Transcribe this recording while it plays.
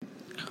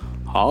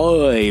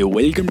Hi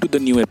welcome to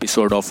the new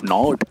episode of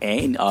not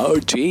an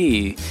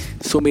RJ.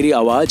 सो मेरी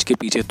आवाज़ के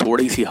पीछे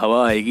थोड़ी सी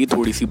हवा आएगी,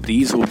 थोड़ी सी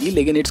ब्रीज होगी,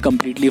 लेकिन इट्स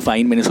कम्प्लीटली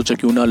फ़ाइन। मैंने सोचा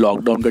क्यों ना,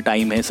 लॉकडाउन का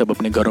टाइम है, सब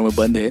अपने घरों में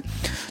बंद है,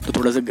 तो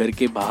थोड़ा सा घर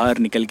के बाहर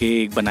निकल के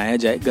एक बनाया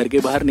जाए। घर के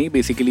बाहर नहीं,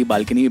 बेसिकली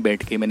बालकनी में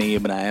बैठ के मैंने ये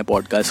बनाया है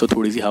पॉडकास्ट। सो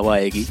थोड़ी सी हवा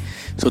आएगी,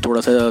 सो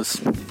थोड़ा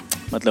सा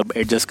मतलब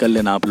एडजस्ट कर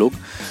लेना आप लोग।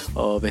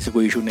 वैसे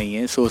कोई इशू नहीं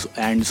है।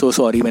 सो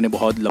सॉरी, मैंने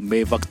बहुत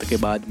लंबे वक्त के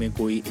बाद में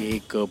कोई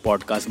एक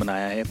पॉडकास्ट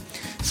बनाया है।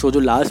 जो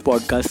लास्ट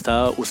पॉडकास्ट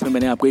था उसमें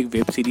मैंने आपको एक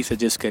वेब सीरीज़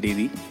सजेस्ट करी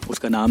थी,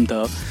 उसका नाम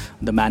था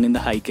the man in the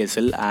high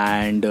castle,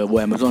 and वो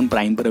अमेज़ॉन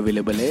प्राइम पर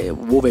अवेलेबल है।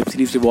 वो वेब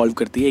सीरीज़ रिवॉल्व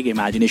करती है एक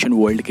इमेजिनेशन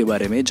वर्ल्ड के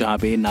बारे में, जहाँ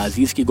पे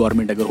नाज़ीज़ की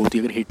गवर्नमेंट अगर होती,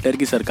 अगर हिटलर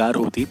की सरकार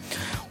होती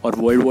और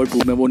वर्ल्ड वॉर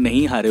 2 में वो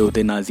नहीं हारे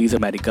होते नाज़ीज़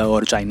अमेरिका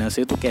और चाइना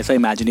से, तो कैसा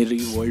इमेजिनरी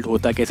वर्ल्ड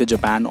होता, कैसे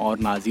जापान और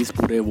नाज़ीज़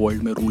पूरे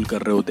वर्ल्ड में रूल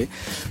कर रहे होते।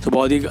 तो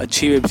बहुत ही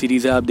अच्छी वेब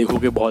सीरीज़ है, आप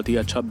देखोगे बहुत ही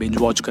अच्छा बिंज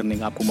वॉच करने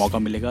का आपको मौका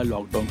मिलेगा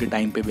लॉकडाउन के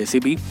टाइम पे। वैसे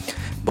भी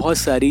बहुत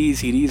सारी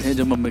सीरीज़ हैं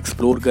जब हम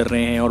एक्सप्लोर कर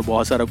रहे हैं और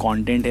बहुत सारा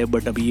कंटेंट है,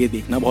 बट अभी ये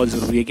देखना बहुत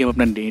ज़रूरी है कि हम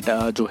अपना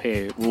डेटा जो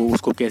है वो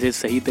उसको कैसे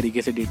सही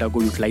तरीके से डेटा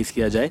को यूटिलाइज़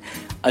किया जाए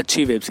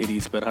अच्छी वेब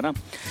सीरीज़ पर, है ना।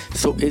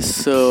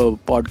 इस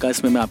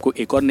पॉडकास्ट में मैं आपको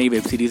एक और नई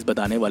वेब सीरीज़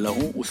बताने वाला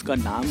हूँ, उसका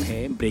नाम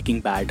है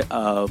ब्रेकिंग बैड।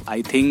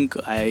 आई थिंक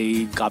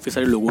काफ़ी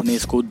सारे लोगों ने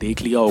इसको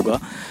देख लिया होगा,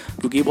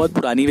 क्योंकि ये बहुत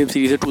पुरानी वेब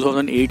सीरीज़ है।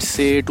 2008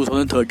 से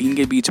 2013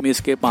 के बीच में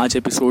इसके 5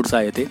 एपिसोड्स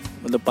आए थे,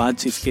 मतलब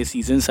 5 इसके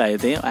सीजन्स आए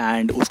थे,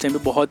 एंड उस टाइम पे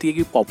बहुत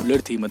ही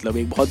पॉपुलर थी, मतलब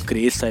एक बहुत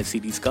क्रेज़ था इस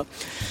सीरीज़ का।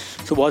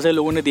 बहुत सारे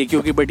लोगों ने देखी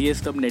होगी, बट ये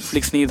तब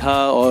नेटफ्लिक्स नहीं था,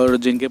 और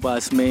जिनके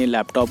पास में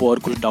लैपटॉप और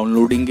कुछ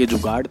डाउनलोडिंग के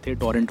जुगाड़ थे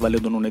टॉरेंट वाले,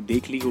 दोनों ने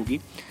देख ली होगी।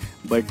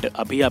 बट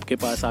अभी आपके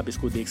पास, आप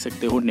इसको देख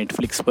सकते हो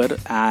नेटफ्लिक्स पर।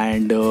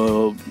 एंड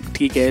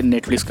ठीक है,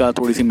 नेटफ्लिक्स का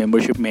थोड़ी सी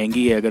मेंबरशिप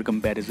महंगी है अगर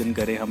कंपैरिजन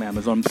करें हम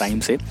अमेज़ॉन प्राइम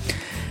से,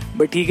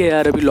 बट ठीक है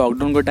यार, अभी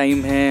लॉकडाउन का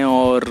टाइम है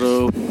और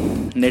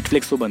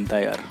नेटफ्लिक्स तो बनता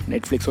है यार,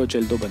 नेटफ्लिक्स और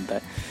चिल तो बनता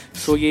है।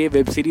 ये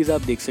वेब सीरीज़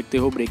आप देख सकते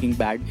हो ब्रेकिंग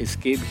बैड।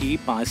 इसके भी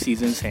 5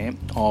 सीजन्स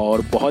हैं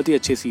और बहुत ही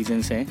अच्छे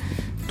सीजन्स हैं।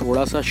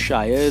 थोड़ा सा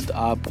शायद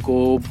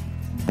आपको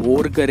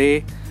बोर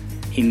करे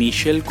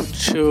इनिशियल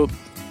कुछ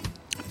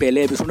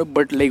पहले episode,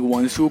 but like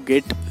once you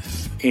get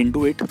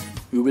into it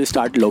you will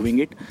start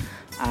loving it.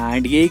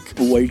 And ये एक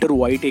वॉल्टर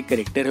वाइट एक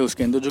कैरेक्टर है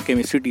उसके अंदर, जो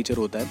केमिस्ट्री टीचर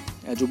होता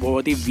है, जो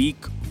बहुत ही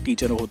वीक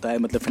टीचर होता है,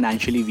 मतलब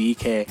फाइनेंशियली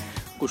वीक है।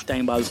 कुछ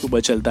टाइम बाद उसको पता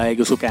चलता है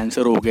कि उसको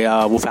कैंसर हो गया,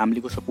 वो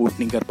फैमिली को सपोर्ट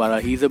नहीं कर पा रहा।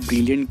 He is a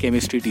brilliant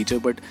chemistry teacher,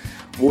 but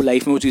वो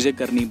लाइफ में वो चीज़ें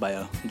कर नहीं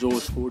पाया जो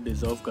उसको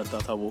डिज़र्व करता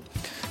था वो।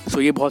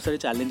 ये बहुत सारे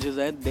चैलेंजेस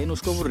हैं। देन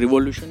उसको वो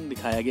रिवॉल्यूशन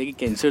दिखाया गया कि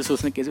कैंसर से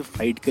उसने कैसे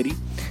फाइट करी,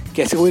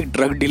 कैसे वो एक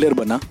ड्रग डीलर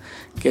बना,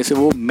 कैसे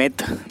वो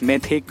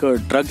मेथ एक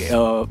ड्रग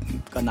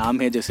का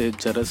नाम है, जैसे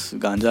चरस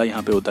गांजा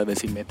यहाँ पे होता है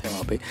वैसे मेथ है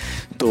वहाँ पे,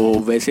 तो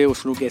वैसे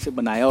उसने कैसे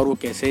बनाया और वो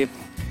कैसे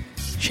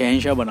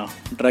शहंशाह बना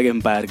ड्रग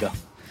एम्पायर का।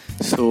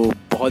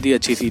 बहुत ही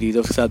अच्छी सीरीज़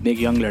है। उसके साथ में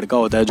एक यंग लड़का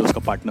होता है जो उसका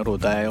पार्टनर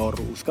होता है, और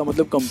उसका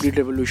मतलब कंप्लीट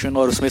रेवोल्यूशन,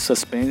 और उसमें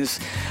सस्पेंस।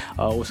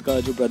 उसका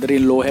जो ब्रदर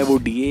इन लॉ है वो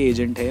डीए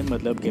एजेंट है,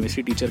 मतलब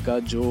केमिस्ट्री टीचर का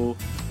जो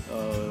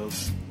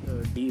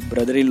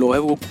ब्रदर इन लॉ है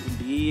वो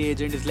DA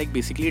agent is like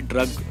basically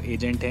drug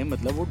agent है,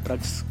 मतलब वो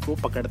ड्रग्स को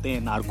पकड़ते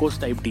हैं, नार्कोस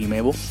टाइप टीम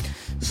है वो।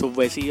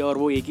 वैसे ही, और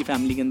वो एक ही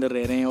फैमिली के अंदर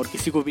रह रहे हैं और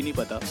किसी को भी नहीं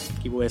पता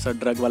कि वो ऐसा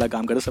ड्रग वाला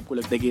काम करे। सबको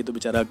लगता है कि ये तो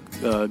बेचारा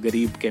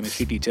गरीब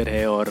केमिस्ट्री टीचर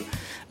है, और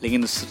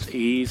लेकिन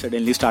he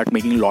suddenly start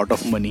making lot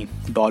of money,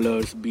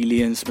 dollars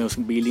billions में,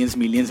 उसमें बिलियंस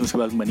मिलियंस में उसके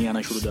पास मनी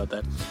आना शुरू हो जाता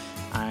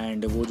है।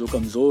 एंड वो जो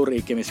कमज़ोर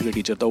एक केमिस्ट्री का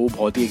टीचर था वो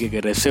बहुत ही एक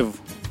एग्रेसिव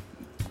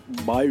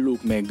बाल लुक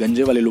में,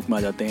 गंजे वाले लुक में आ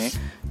जाते हैं,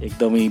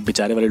 एकदम ही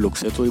बेचारे वाले लुक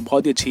से। ये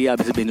बहुत ही अच्छी है,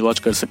 आप इसे बिंज वॉच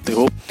कर सकते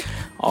हो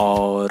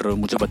और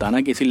मुझे बताना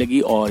कैसी लगी।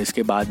 और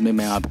इसके बाद में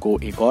मैं आपको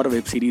एक और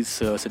वेब सीरीज़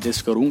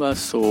सजेस्ट करूँगा,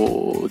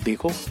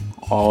 देखो।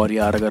 और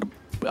यार, अगर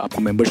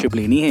आपको मेंबरशिप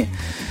लेनी है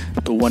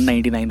तो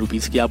 199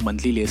 रुपीज़ की आप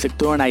मंथली ले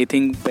सकते हो, एंड आई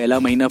थिंक पहला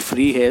महीना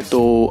फ्री है,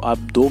 तो आप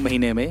 2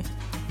 महीने में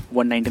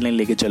 199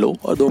 लेके चलो,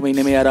 और 2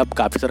 महीने में यार आप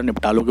काफ़ी सारा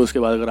निपटा लोगे। उसके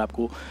बाद अगर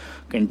आपको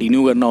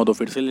कंटिन्यू करना हो तो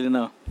फिर से ले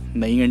लेना,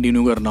 नहीं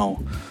कंटिन्यू करना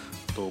हो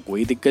तो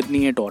कोई दिक्कत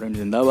नहीं है, टॉरेंट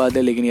जिंदाबाद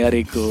है। लेकिन यार,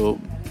 एक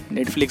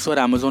नेटफ्लिक्स और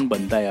अमेज़ॉन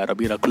बनता है यार,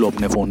 अभी रख लो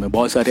अपने फ़ोन में,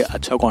 बहुत सारे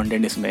अच्छा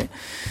कंटेंट इसमें।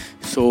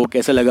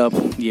 कैसा लगा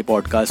ये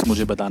पॉडकास्ट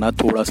मुझे बताना।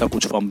 थोड़ा सा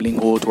कुछ फंबलिंग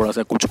हो, थोड़ा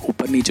सा कुछ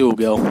ऊपर नीचे हो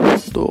गया हो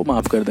तो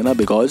माफ़ कर देना,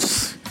 बिकॉज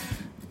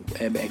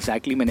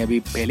एग्जैक्टली मैंने अभी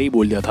पहले ही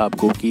बोल दिया था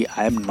आपको कि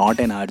I am not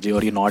an RJ,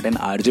 और ये नॉट एन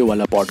आरजे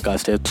वाला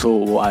पॉडकास्ट है।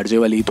 वो आरजे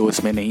वाली तो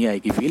इसमें नहीं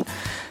आएगी फील,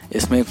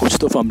 इसमें कुछ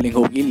तो फंबलिंग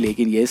होगी,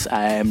 लेकिन yes,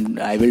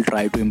 I will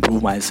try to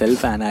improve my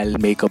self and I will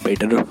make a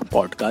better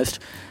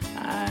podcast.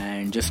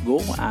 And just go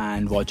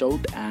and watch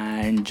out,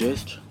 and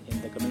just in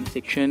the comment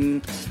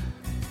section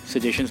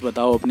suggestions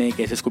बताओ अपने,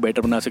 कैसे इसको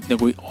बेटर बना सकते हैं।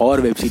 कोई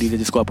और वेब सीरीज़ है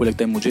जिसको आपको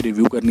लगता है मुझे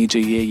रिव्यू करनी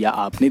चाहिए, या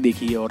आपने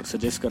देखी है और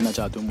सजेस्ट करना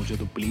चाहते हो मुझे,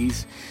 तो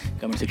प्लीज़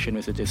कमेंट सेक्शन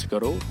में सजेस्ट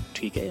करो,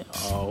 ठीक है।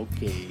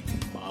 Okay,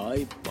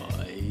 bye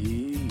bye.